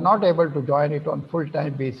those who are not able to join it on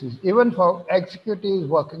full-time basis, even for executives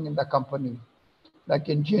working in the company, like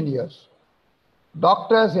engineers,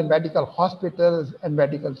 doctors in medical hospitals and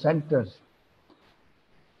medical centers,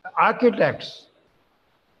 architects,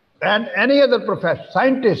 and any other profession,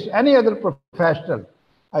 scientists, any other professional.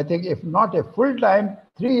 I think if not a full-time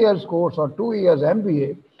 3 years course or 2 years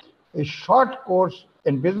MBA, a short course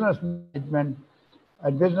in business management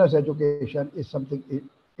and business education is something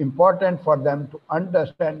important for them to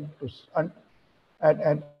understand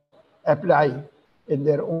and apply in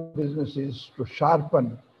their own businesses to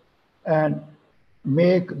sharpen and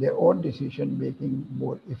make their own decision making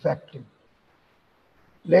more effective.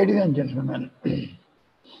 Ladies and gentlemen,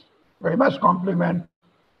 I must compliment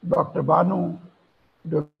Dr. Banu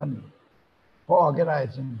Durgan for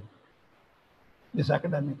organizing this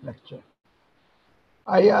academic lecture.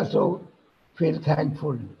 I also feel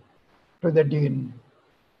thankful to the Dean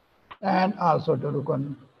and also to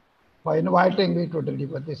Durgan for inviting me to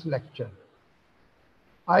deliver this lecture.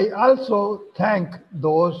 I also thank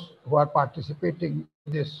those who are participating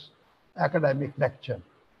in this academic lecture.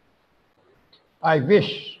 I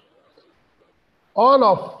wish all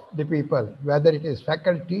of the people, whether it is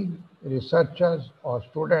faculty, researchers, or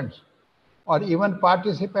students, or even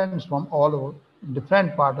participants from all over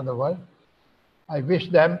different parts of the world, I wish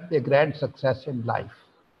them a grand success in life.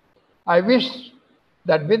 I wish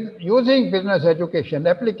that with using business education,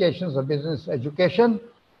 applications of business education,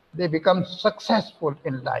 they become successful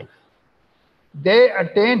in life. They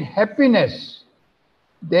attain happiness.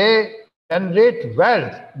 They generate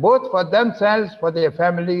wealth, both for themselves, for their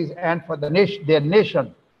families, and for their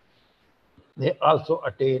nation. They also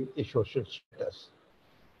attain a social status.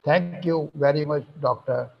 Thank you very much,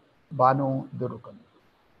 Dr. Banu Durgan.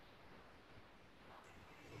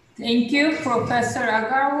 Thank you, Professor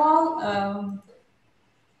Agarwal.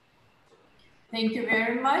 Thank you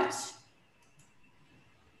very much.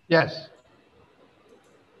 Yes.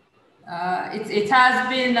 It has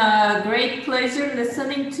been a great pleasure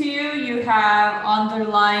listening to you. You have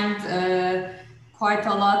underlined quite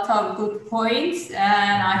a lot of good points,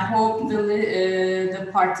 and I hope the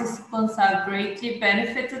participants have greatly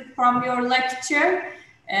benefited from your lecture.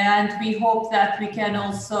 And we hope that we can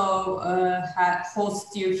also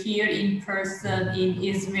host you here in person in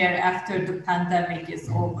Izmir after the pandemic is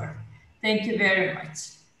over. Thank you very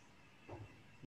much.